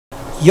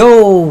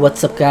Yo,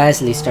 what's up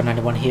guys,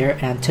 Leestar91 here,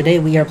 and today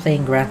we are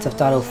playing Grand Theft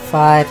Auto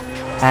 5,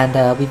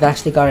 and we've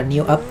actually got a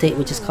new update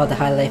which is called the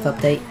High Life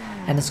update,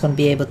 and it's going to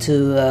be able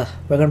to,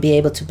 we're going to be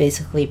able to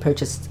basically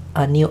purchase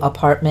a new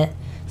apartment.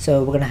 So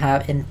we're going to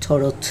have in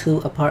total 2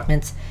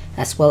 apartments,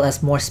 as well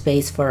as more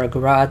space for a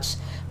garage,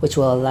 which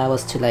will allow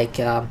us to like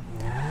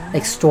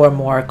store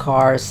more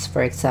cars,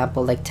 for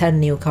example, like 10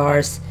 new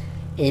cars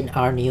in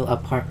our new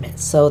apartment.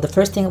 So the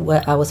first thing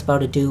what I was about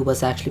to do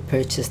was actually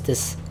purchase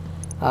this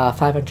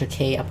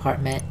 500k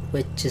apartment,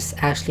 which is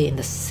actually in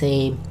the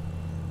same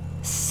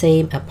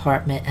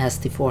apartment as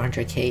the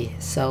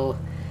 400k, so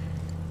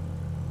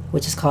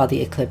which is called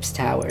the Eclipse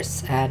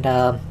Towers.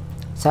 And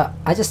so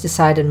I just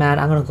decided, man,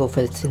 I'm gonna go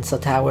for the Tinsel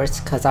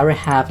Towers because I already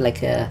have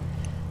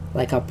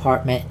like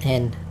apartment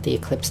in the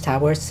Eclipse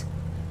Towers,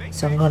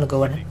 so I'm gonna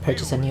go and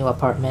purchase a new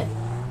apartment,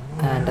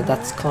 and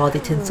that's called the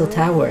Tinsel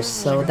Towers.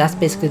 So that's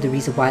basically the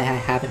reason why I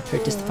haven't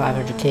purchased the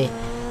 500k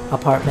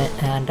apartment.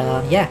 And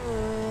yeah,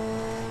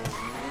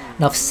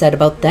 enough said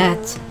about that.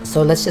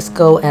 So let's just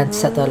go and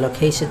set the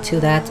location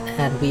to that,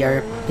 and we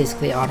are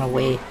basically on our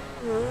way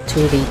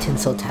to the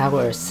Tinsel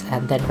Towers.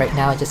 And then right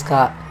now I just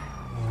got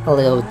a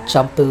little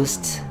jump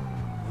boost,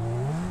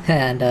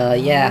 and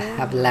yeah,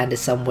 I've landed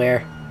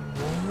somewhere,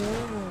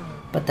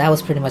 but that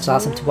was pretty much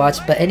awesome to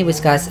watch. But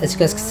anyways guys, as you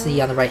guys can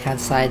see on the right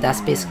hand side,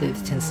 that's basically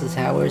the Tinsel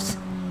Towers,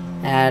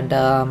 and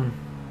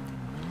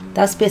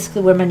that's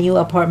basically where my new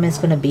apartment is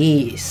gonna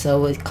be.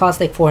 So it costs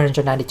like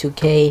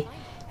 492k,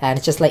 and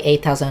it's just like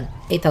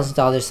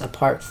 $8,000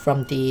 apart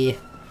from the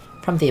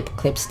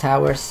Eclipse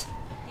Towers.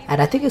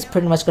 And I think it's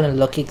pretty much gonna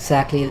look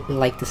exactly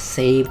like the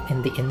same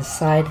in the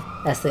inside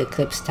as the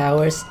Eclipse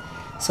Towers.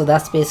 So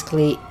that's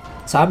basically,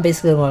 so I'm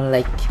basically gonna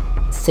like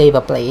save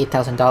up like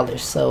 $8,000.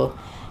 So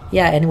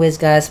yeah, anyways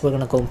guys, we're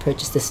gonna go and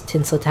purchase this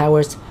Tinsel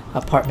Towers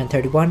apartment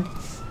 31,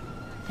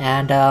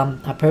 and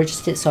I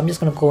purchased it. So I'm just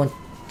gonna go and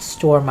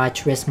store my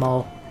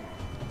Turismo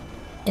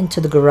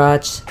into the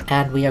garage,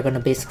 and we are gonna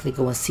basically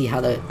go and see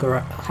how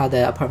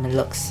the apartment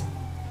looks.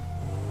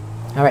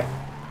 All right,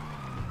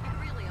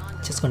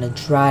 just gonna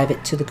drive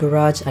it to the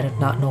garage. I do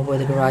not know where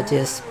the garage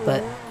is,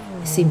 but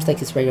it seems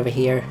like it's right over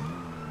here.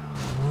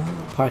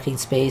 Parking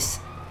space.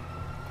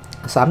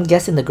 So I'm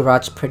guessing the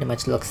garage pretty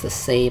much looks the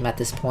same at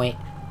this point.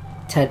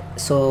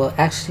 So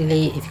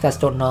actually, if you guys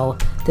don't know,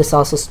 this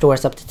also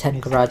stores up to 10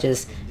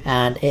 garages,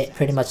 and it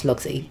pretty much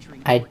looks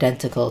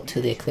identical to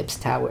the Eclipse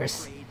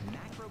Towers.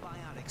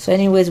 So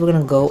anyways, we're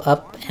gonna go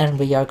up and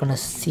we are gonna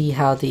see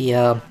how the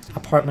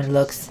apartment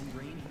looks,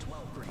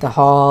 the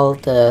hall,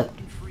 the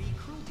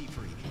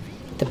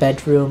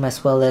bedroom,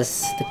 as well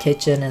as the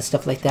kitchen and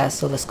stuff like that.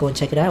 So let's go and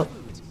check it out.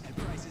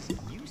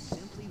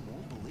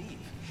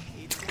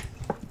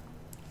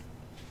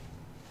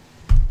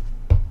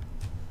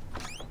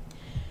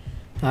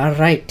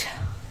 Alright,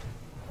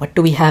 what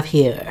do we have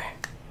here?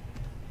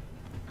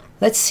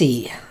 Let's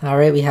see.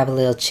 Alright, we have a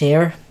little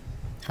chair,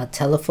 a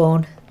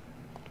telephone,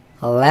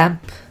 a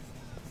lamp,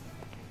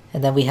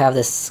 and then we have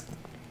this,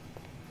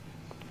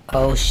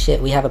 oh shit,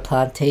 we have a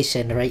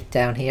plantation right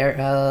down here.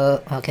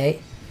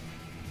 Okay,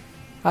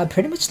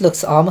 pretty much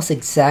looks almost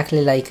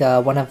exactly like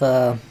one of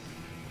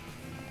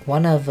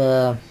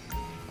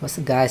what's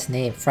the guy's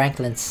name,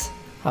 Franklin's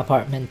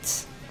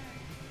apartments.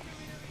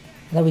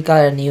 And then we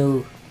got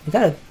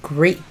a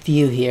great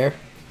view here.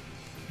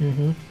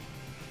 It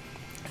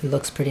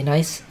looks pretty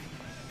nice.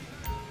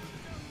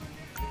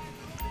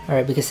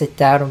 Alright, we can sit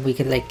down and we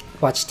can like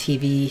watch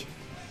TV.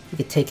 We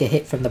could take a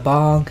hit from the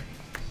bong.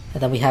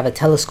 And then we have a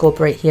telescope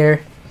right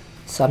here.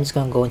 So I'm just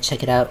gonna go and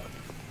check it out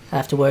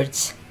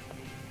afterwards.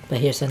 But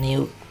here's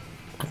a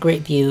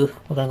great view.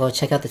 We're gonna go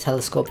check out the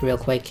telescope real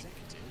quick.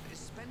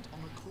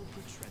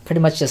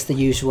 Pretty much just the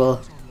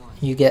usual.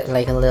 You get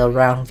like a little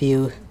round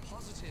view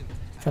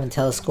from the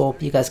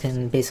telescope. You guys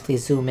can basically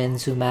zoom in,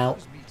 zoom out.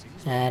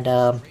 And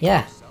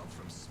yeah,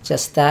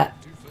 just that.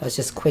 That was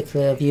just a quick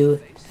little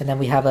view. And then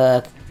we have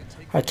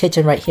our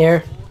kitchen right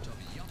here.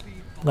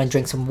 I'm gonna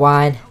drink some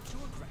wine.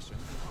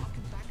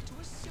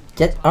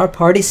 Get our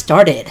party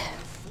started.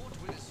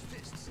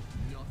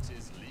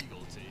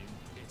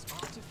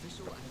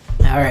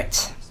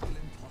 Alright.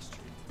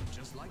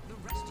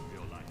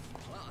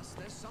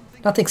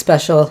 Nothing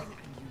special.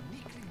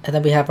 And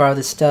then we have our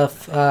other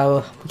stuff.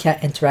 We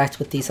can't interact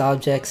with these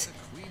objects.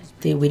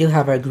 We do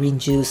have our green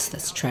juice.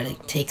 Let's try to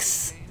take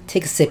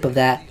a sip of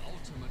that.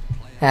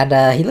 And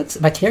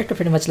my character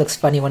pretty much looks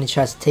funny when he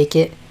tries to take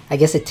it. I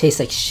guess it tastes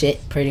like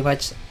shit, pretty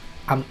much.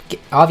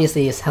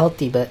 Obviously it's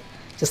healthy, but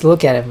just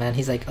look at him, man.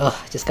 He's like, ugh,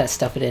 just gotta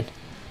stuff it in.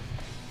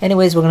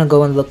 Anyways, we're gonna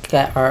go and look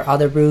at our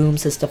other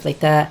rooms and stuff like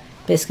that.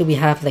 Basically, we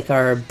have like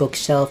our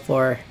bookshelf,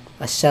 or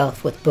a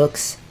shelf with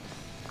books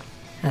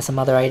and some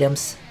other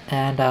items.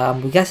 And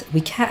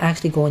we can't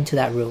actually go into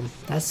that room.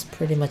 That's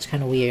pretty much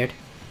kind of weird.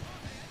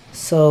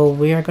 So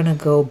we are gonna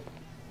go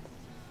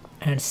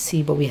and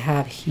see what we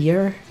have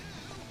here.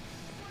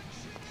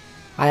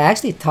 I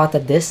actually thought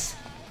that this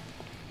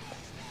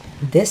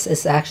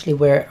is actually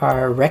where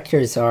our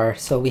records are.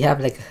 So we have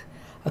like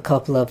a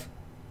couple of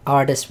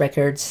artist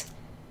records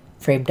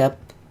framed up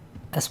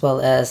as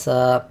well as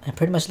it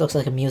pretty much looks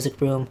like a music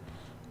room,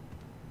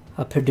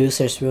 a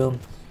producer's room,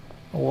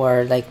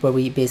 or like where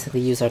we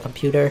basically use our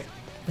computer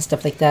and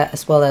stuff like that.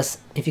 As well as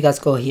if you guys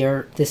go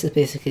here, this is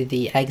basically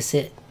the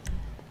exit,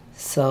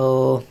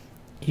 so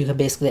you can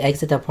basically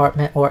exit the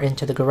apartment or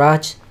into the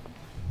garage.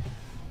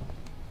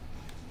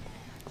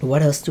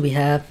 What else do we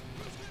have?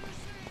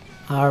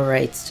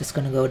 Alright, just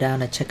gonna go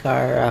down and check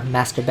our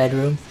master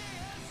bedroom.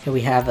 Here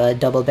we have a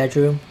double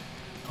bedroom,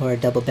 or a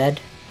double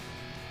bed,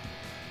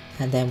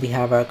 and then we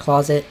have our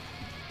closet,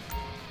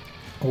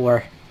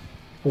 or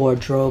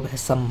wardrobe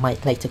as some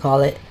might like to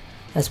call it,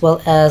 as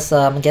well as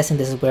I'm guessing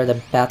this is where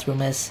the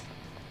bathroom is.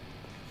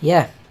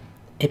 Yeah,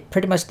 it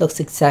pretty much looks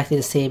exactly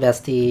the same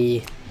as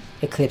the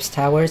Eclipse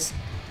Towers.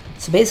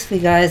 So basically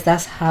guys,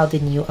 that's how the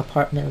new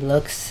apartment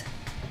looks,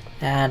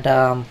 and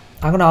I'm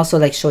gonna also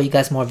like show you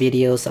guys more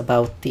videos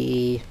about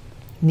the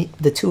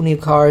 2 new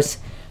cars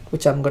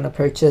which I'm gonna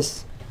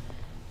purchase.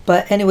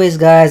 But anyways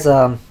guys,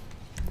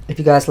 if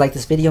you guys like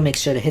this video, make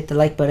sure to hit the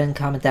like button,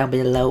 comment down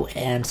below,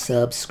 and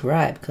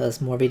subscribe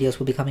because more videos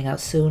will be coming out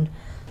soon.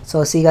 So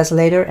I'll see you guys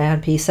later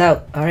and peace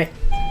out.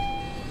 Alright.